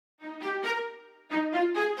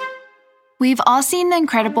We've all seen the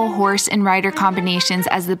incredible horse and rider combinations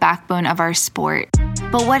as the backbone of our sport.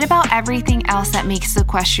 But what about everything else that makes the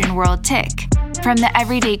equestrian world tick? From the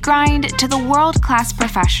everyday grind to the world-class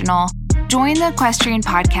professional, join the Equestrian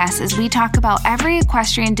Podcast as we talk about every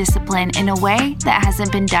equestrian discipline in a way that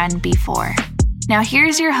hasn't been done before. Now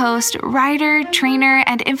here's your host, rider, trainer,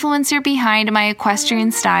 and influencer behind my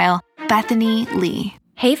equestrian style, Bethany Lee.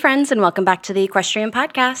 Hey friends, and welcome back to the Equestrian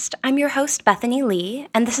Podcast. I'm your host, Bethany Lee,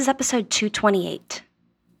 and this is episode 228.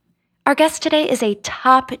 Our guest today is a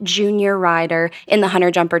top junior rider in the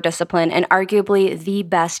hunter jumper discipline and arguably the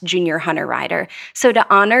best junior hunter rider. So to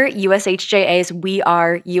honor USHJA's We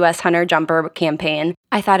Are US Hunter Jumper campaign,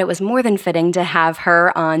 I thought it was more than fitting to have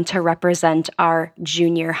her on to represent our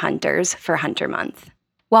junior hunters for Hunter Month.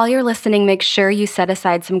 While you're listening, make sure you set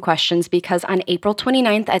aside some questions because on April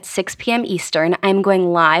 29th at 6 p.m. Eastern, I'm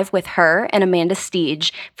going live with her and Amanda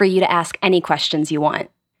Steege for you to ask any questions you want.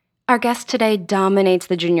 Our guest today dominates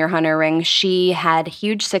the junior hunter ring. She had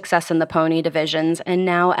huge success in the pony divisions, and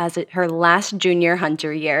now as her last junior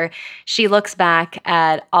hunter year, she looks back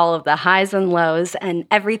at all of the highs and lows and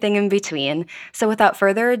everything in between. So without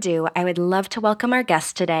further ado, I would love to welcome our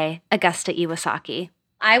guest today, Augusta Iwasaki.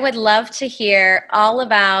 I would love to hear all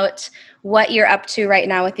about what you're up to right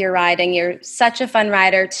now with your riding. You're such a fun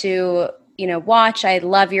rider to, watch. I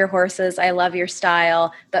love your horses. I love your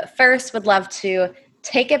style. But first, would love to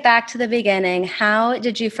take it back to the beginning. How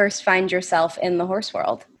did you first find yourself in the horse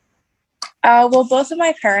world? Well, both of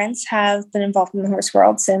my parents have been involved in the horse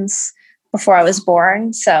world since before I was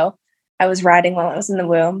born. So I was riding while I was in the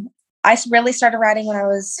womb. I really started riding when I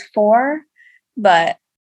was 4, but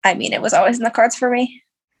it was always in the cards for me.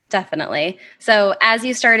 Definitely. So as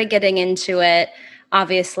you started getting into it,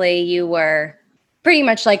 obviously you were pretty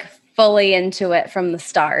much like fully into it from the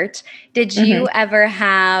start. Did you ever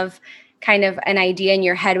have kind of an idea in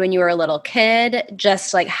your head when you were a little kid,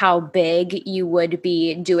 just like how big you would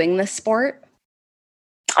be doing this sport?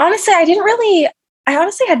 Honestly, I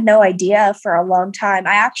honestly had no idea for a long time.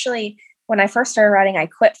 When I first started riding, I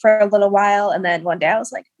quit for a little while. And then one day I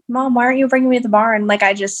was like, Mom, why aren't you bringing me to the barn?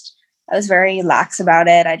 I was very lax about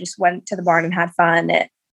it. I just went to the barn and had fun. It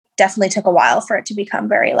definitely took a while for it to become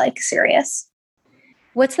very serious.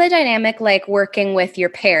 What's the dynamic like working with your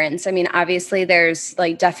parents? Obviously there's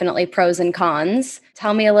definitely pros and cons.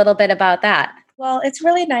 Tell me a little bit about that. Well, it's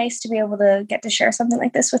really nice to be able to get to share something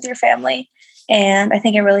like this with your family. And I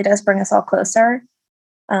think it really does bring us all closer.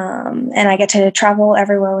 And I get to travel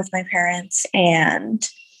everywhere with my parents and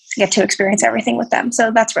get to experience everything with them.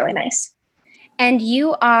 So that's really nice. And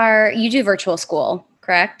you do virtual school,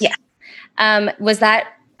 correct? Yeah. Was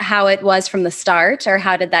that how it was from the start, or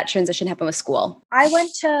how did that transition happen with school? I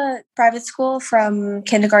went to private school from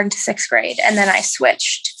kindergarten to 6th grade, and then I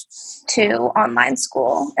switched to online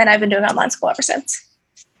school, and I've been doing online school ever since.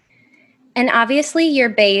 And obviously you're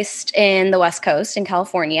based in the West Coast in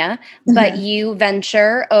California, but you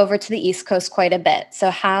venture over to the East Coast quite a bit. So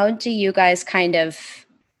how do you guys kind of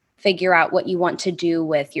figure out what you want to do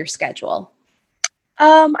with your schedule?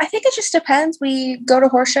 I think it just depends. We go to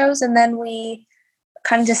horse shows and then we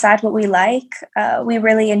kind of decide what we like. We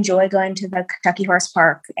really enjoy going to the Kentucky Horse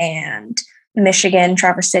Park and Michigan,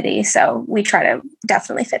 Traverse City. So we try to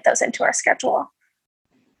definitely fit those into our schedule.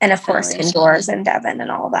 And of course, indoors in Devon and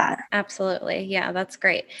all that. Absolutely. Yeah, that's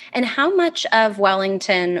great. And how much of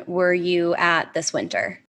Wellington were you at this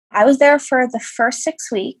winter? I was there for the first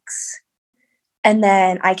 6 weeks. And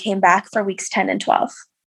then I came back for weeks 10 and 12.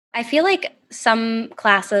 I feel like some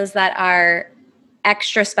classes that are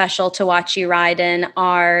extra special to watch you ride in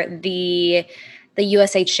are the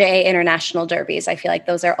USHJA International Derbies. I feel like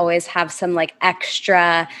those are always have some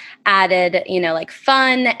extra added,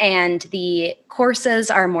 fun, and the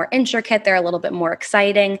courses are more intricate. They're a little bit more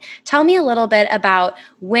exciting. Tell me a little bit about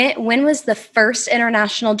when was the first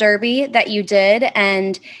International Derby that you did,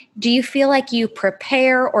 and do you feel like you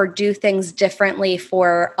prepare or do things differently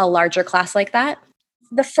for a larger class like that?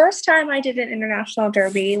 The first time I did an International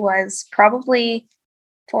Derby was probably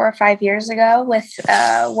 4 or 5 years ago with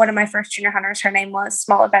one of my first junior hunters. Her name was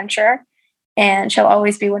Small Adventure, and she'll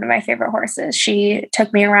always be one of my favorite horses. She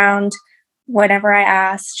took me around whenever I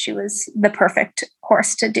asked. She was the perfect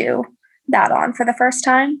horse to do that on for the first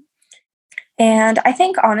time. And I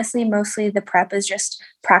think, honestly, mostly the prep is just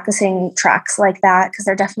practicing tracks like that because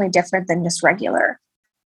they're definitely different than just regular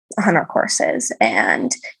hunter courses,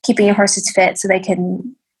 and keeping your horses fit so they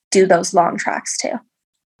can do those long tracks too.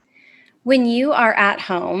 When you are at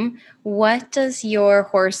home, what does your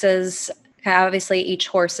horse's Obviously each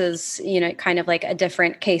horse is, kind of like a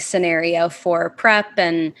different case scenario for prep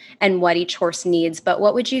and what each horse needs. But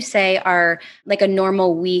what would you say are like a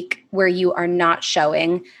normal week where you are not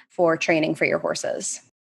showing for training for your horses?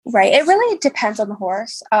 Right. It really depends on the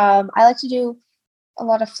horse. I like to do a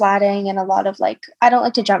lot of flatting and a lot of I don't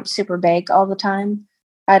like to jump super big all the time.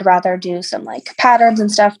 I'd rather do some patterns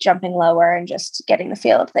and stuff, jumping lower and just getting the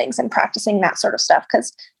feel of things and practicing that sort of stuff.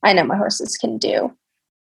 Cause I know my horses can do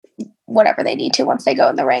whatever they need to once they go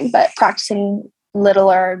in the ring, but practicing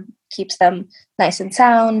littler keeps them nice and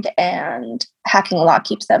sound, and hacking a lot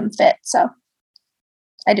keeps them fit. So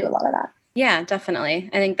I do a lot of that. Yeah, definitely.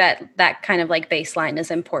 I think that kind of baseline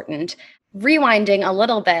is important. Rewinding a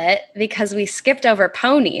little bit, because we skipped over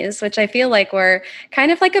ponies, which I feel like were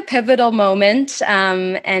kind of like a pivotal moment.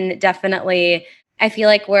 And definitely, I feel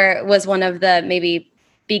like was one of the maybe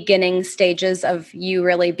beginning stages of you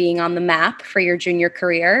really being on the map for your junior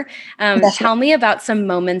career. Tell me about some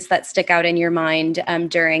moments that stick out in your mind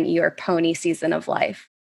during your pony season of life.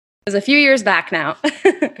 It was a few years back now.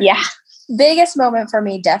 Yeah. Biggest moment for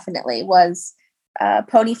me definitely was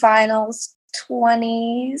pony finals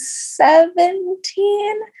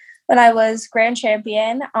 2017, when I was grand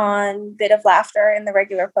champion on Bit of Laughter in the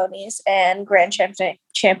regular ponies and grand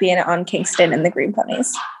champion on Kingston in the green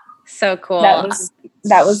ponies. So cool. That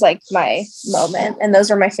was my moment, and those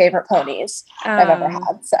were my favorite ponies I've ever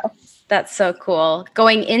had. So that's so cool.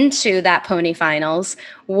 Going into that pony finals,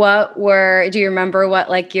 do you remember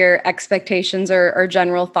what your expectations or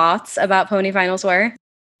general thoughts about pony finals were?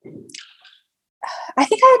 I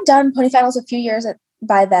think I had done pony finals a few years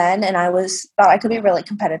by then, and I thought I could be really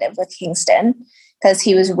competitive with Kingston because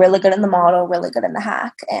he was really good in the model, really good in the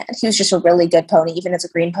hack, and he was just a really good pony. Even as a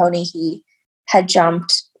green pony, he had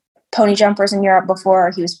jumped pony jumpers in Europe before.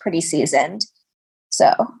 He was pretty seasoned.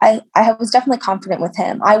 So I was definitely confident with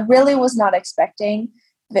him. I really was not expecting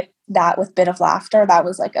that with Bit of Laughter. That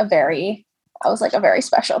was a very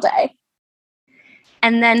special day.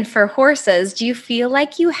 And then for horses, do you feel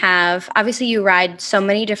like you have, obviously you ride so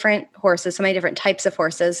many different horses, so many different types of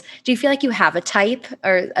horses. Do you feel like you have a type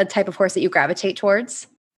or a type of horse that you gravitate towards?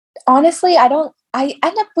 Honestly, I don't. I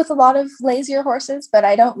end up with a lot of lazier horses, but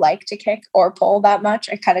I don't like to kick or pull that much.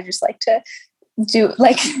 I kind of just like to do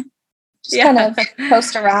kind of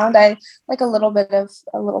coast around. I like a little bit of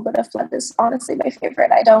fun is honestly my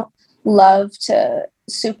favorite. I don't love to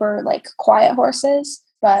super quiet horses,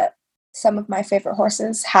 but some of my favorite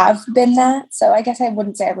horses have been that. So I guess I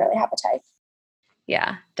wouldn't say I really have a type.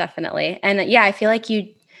 Yeah, definitely. And yeah, I feel like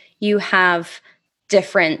you have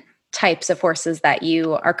different types of horses that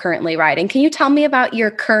you are currently riding. Can you tell me about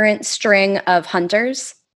your current string of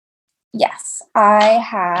hunters? Yes, I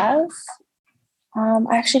have. I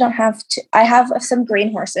actually don't have I have some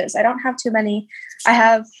green horses. I don't have too many. I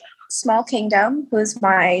have Small Kingdom, who's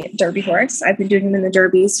my derby horse. I've been doing him in the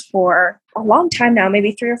derbies for a long time now,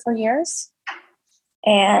 maybe 3 or 4 years.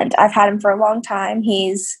 And I've had him for a long time.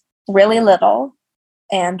 He's really little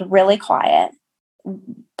and really quiet.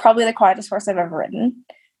 Probably the quietest horse I've ever ridden.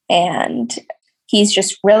 And he's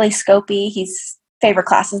just really scopy. His favorite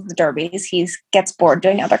class is the derbies. He gets bored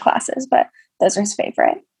doing other classes, but those are his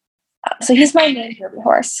favorite. So he's my main derby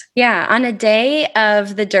horse. Yeah. On a day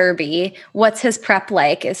of the derby, what's his prep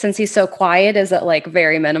like? Since he's so quiet, is it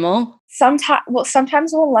very minimal?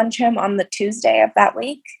 Sometimes we'll lunch him on the Tuesday of that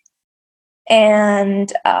week.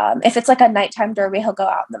 And if it's a nighttime derby, he'll go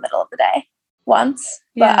out in the middle of the day once.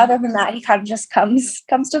 Yeah. But other than that, he kind of just comes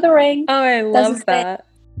to the ring. Oh, I love that.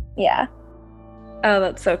 Yeah. Oh,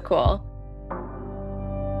 that's so cool.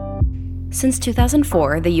 Since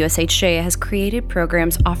 2004, the USHJA has created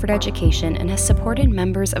programs, offered education, and has supported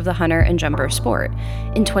members of the hunter and jumper sport.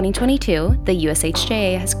 In 2022, the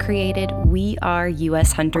USHJA has created We Are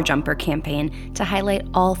US Hunter Jumper campaign to highlight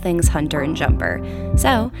all things hunter and jumper,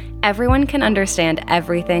 so everyone can understand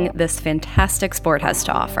everything this fantastic sport has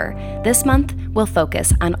to offer. This month, we'll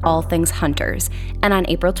focus on all things hunters, and on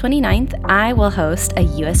April 29th, I will host a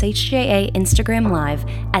USHJA Instagram Live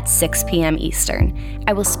at 6 p.m. Eastern.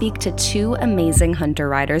 I will speak to 2 amazing hunter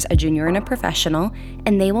riders, a junior and a professional,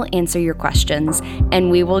 and they will answer your questions,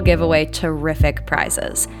 and we will give away terrific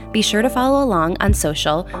prizes. Be sure to follow along on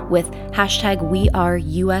social with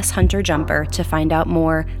 #WeAreUSHunterJumper to find out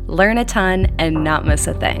more, learn a ton, and not miss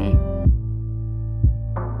a thing.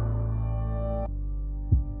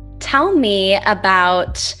 Tell me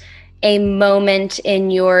about a moment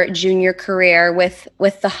in your junior career with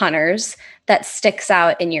the hunters that sticks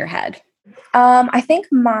out in your head. I think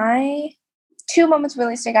my 2 moments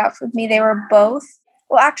really stick out for me. They were both,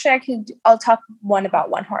 well, actually I'll talk one about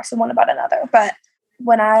one horse and one about another, but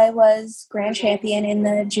when I was grand champion in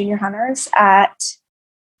the junior hunters at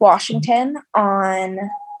Washington on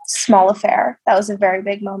small affair. That was a very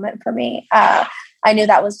big moment for me. I knew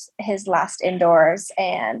that was his last indoors,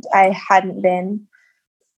 and I hadn't been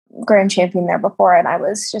grand champion there before, and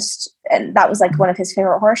and that was like one of his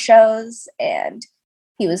favorite horse shows, and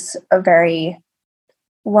he was a very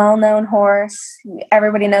well-known horse.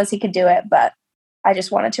 Everybody knows he could do it, but I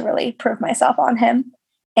just wanted to really prove myself on him,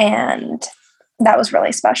 and that was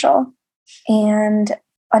really special. And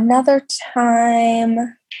another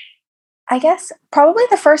time, I guess probably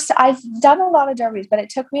I've done a lot of derbies, but it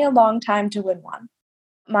took me a long time to win one.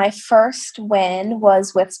 My first win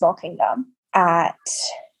was with Small Kingdom at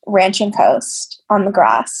Ranch and Coast on the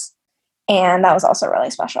grass, and that was also really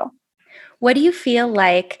special. What do you feel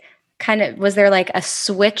like was there like a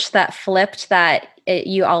switch that flipped that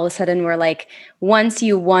you all of a sudden were like, once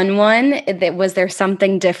you won one, was there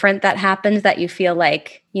something different that happened that you feel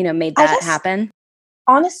like, made that happen?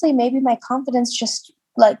 Honestly, maybe my confidence just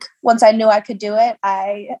like once I knew I could do it,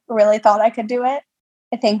 I really thought I could do it.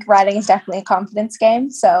 I think riding is definitely a confidence game.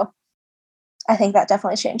 So I think that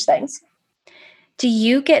definitely changed things. Do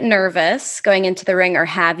you get nervous going into the ring, or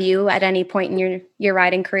have you at any point in your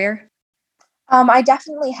riding career? I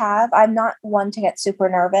definitely have. I'm not one to get super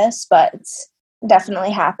nervous, but it's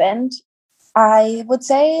definitely happened. I would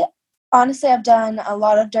say, honestly, I've done a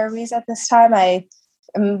lot of derbies at this time. I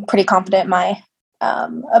am pretty confident in my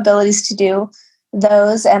abilities to do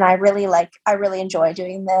those, and I really enjoy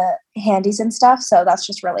doing the handies and stuff, so that's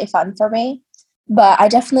just really fun for me. But I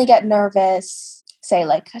definitely get nervous, say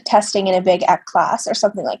like testing in a big EQ class or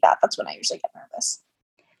something like that. That's when I usually get nervous.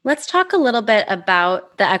 Let's talk a little bit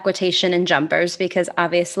about the equitation and jumpers, because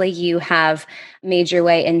obviously you have made your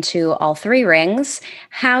way into all three rings.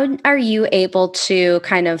 How are you able to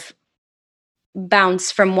kind of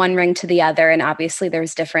bounce from one ring to the other? And obviously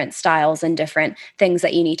there's different styles and different things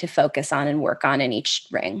that you need to focus on and work on in each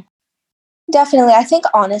ring. Definitely. I think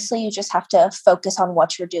honestly, you just have to focus on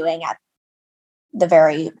what you're doing at the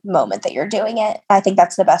very moment that you're doing it. I think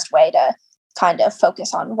that's the best way to kind of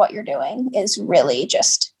focus on what you're doing, is really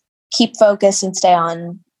just keep focused and stay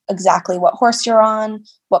on exactly what horse you're on,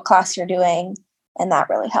 what class you're doing, and that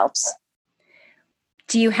really helps.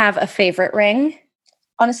 Do you have a favorite ring?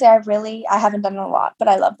 Honestly, I haven't done a lot, but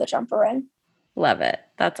I love the jumper ring. Love it.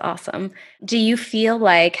 That's awesome. Do you feel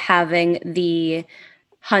like having the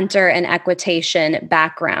hunter and equitation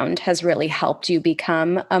background has really helped you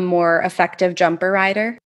become a more effective jumper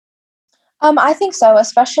rider? I think so,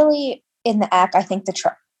 especially in the EQ. I think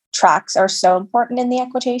the tracks are so important in the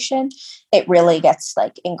equitation. It really gets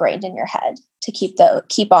like ingrained in your head to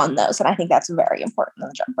keep on those, and I think that's very important in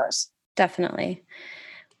the jumpers. Definitely.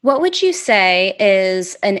 What would you say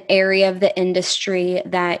is an area of the industry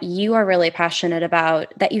that you are really passionate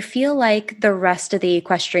about, that you feel like the rest of the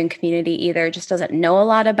equestrian community either just doesn't know a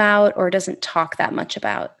lot about or doesn't talk that much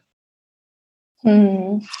about?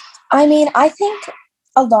 I mean, I think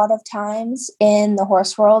a lot of times in the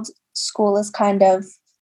horse world, school is kind of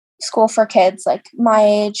school for kids like my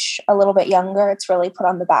age, a little bit younger. It's really put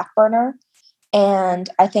on the back burner. And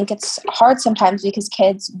I think it's hard sometimes because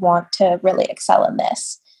kids want to really excel in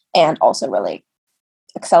this and also really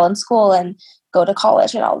excel in school and go to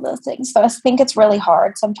college and all of those things. So I think it's really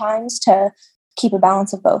hard sometimes to keep a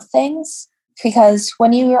balance of both things, because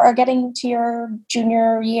when you are getting to your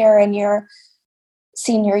junior year and your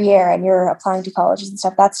senior year and you're applying to colleges and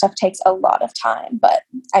stuff, that stuff takes a lot of time. But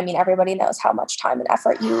I mean, everybody knows how much time and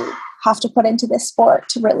effort you have to put into this sport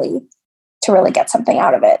to really get something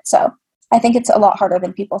out of it. So I think it's a lot harder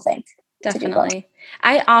than people think. Definitely.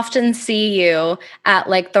 I often see you at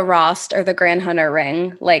like the Rost or the Grand Hunter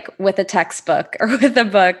ring, like with a textbook or with a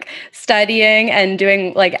book, studying and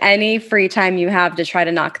doing like any free time you have to try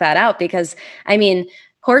to knock that out. Because I mean,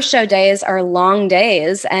 horse show days are long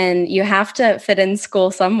days and you have to fit in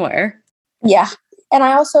school somewhere. Yeah. And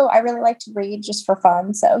I really like to read just for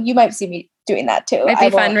fun. So you might see me doing that too. Might be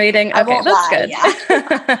fun reading. Okay, that's good.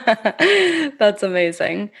 Yeah. That's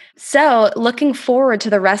amazing. So looking forward to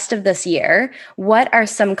the rest of this year, what are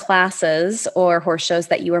some classes or horse shows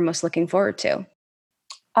that you are most looking forward to?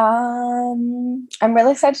 I'm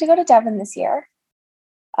really excited to go to Devon this year.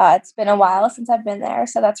 It's been a while since I've been there,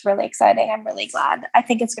 so that's really exciting. I'm really glad. I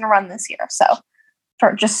think it's going to run this year, so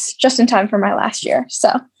for just in time for my last year.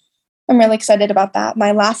 So I'm really excited about that.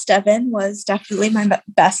 My last Devon was definitely my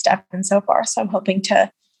best Devon so far, so I'm hoping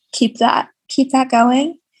to keep that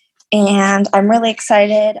going. And I'm really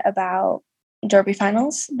excited about Derby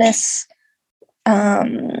finals this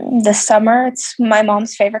summer. It's my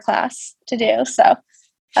mom's favorite class to do, so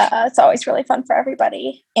it's always really fun for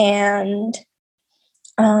everybody. And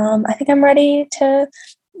I think I'm ready to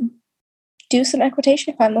do some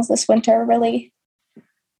equitation finals this winter, really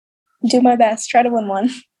do my best, try to win one.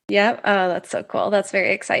 Yep. Oh, that's so cool. That's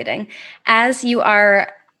very exciting. As you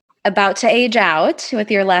are about to age out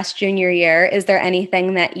with your last junior year, is there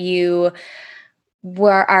anything that you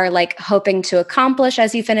are like hoping to accomplish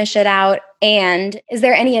as you finish it out? And is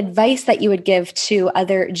there any advice that you would give to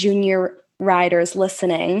other junior riders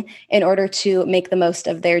listening in order to make the most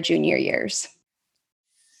of their junior years?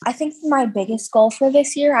 I think my biggest goal for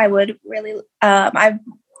this year, I would really, I've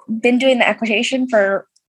been doing the equitation for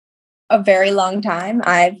a very long time.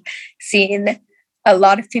 I've seen a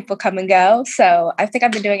lot of people come and go. So I think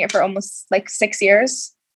I've been doing it for almost like 6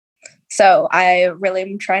 years. So I really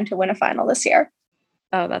am trying to win a final this year.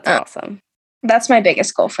 Oh, that's awesome. That's my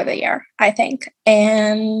biggest goal for the year, I think.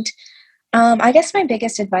 And I guess my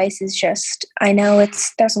biggest advice is just, I know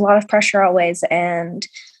there's a lot of pressure always. And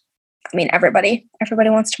I mean, everybody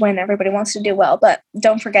wants to win. Everybody wants to do well. But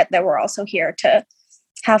don't forget that we're also here to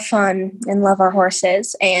have fun and love our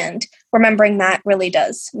horses. And remembering that really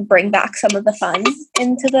does bring back some of the fun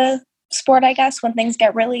into the sport, I guess, when things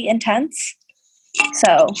get really intense.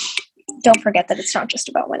 So don't forget that it's not just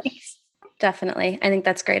about winning. Definitely. I think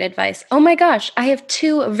that's great advice. Oh my gosh, I have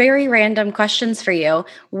 2 very random questions for you.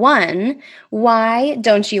 1, why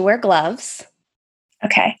don't you wear gloves?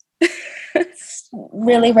 Okay. It's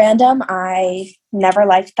really random. I never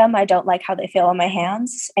liked them. I don't like how they feel on my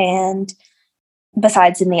hands. And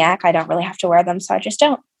besides in the ACC, I don't really have to wear them, so I just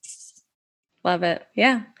don't. Love it.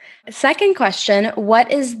 Yeah. Second question,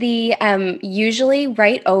 what is the, usually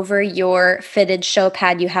right over your fitted show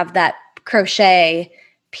pad, you have that crochet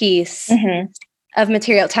piece of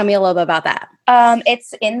material. Tell me a little bit about that.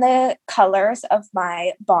 It's in the colors of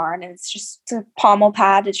my barn, and it's just a pommel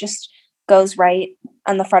pad. It just goes right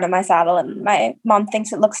on the front of my saddle, and my mom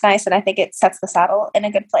thinks it looks nice, and I think it sets the saddle in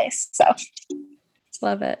a good place. So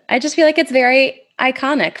love it. I just feel like it's very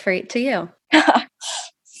iconic to you.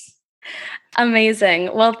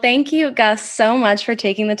 Amazing. Well, thank you, Gus, so much for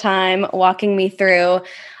taking the time walking me through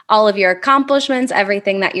all of your accomplishments,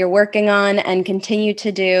 everything that you're working on, and continue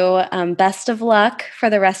to do. Best of luck for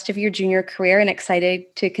the rest of your junior career, and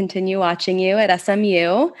excited to continue watching you at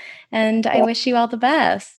SMU. And I wish you all the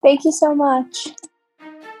best. Thank you so much.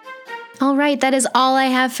 All right, that is all I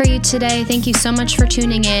have for you today. Thank you so much for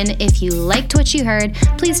tuning in. If you liked what you heard,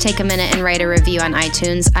 please take a minute and write a review on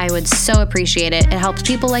iTunes. I would so appreciate it. It helps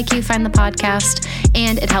people like you find the podcast,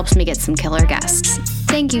 and it helps me get some killer guests.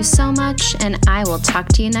 Thank you so much, and I will talk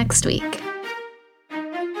to you next week.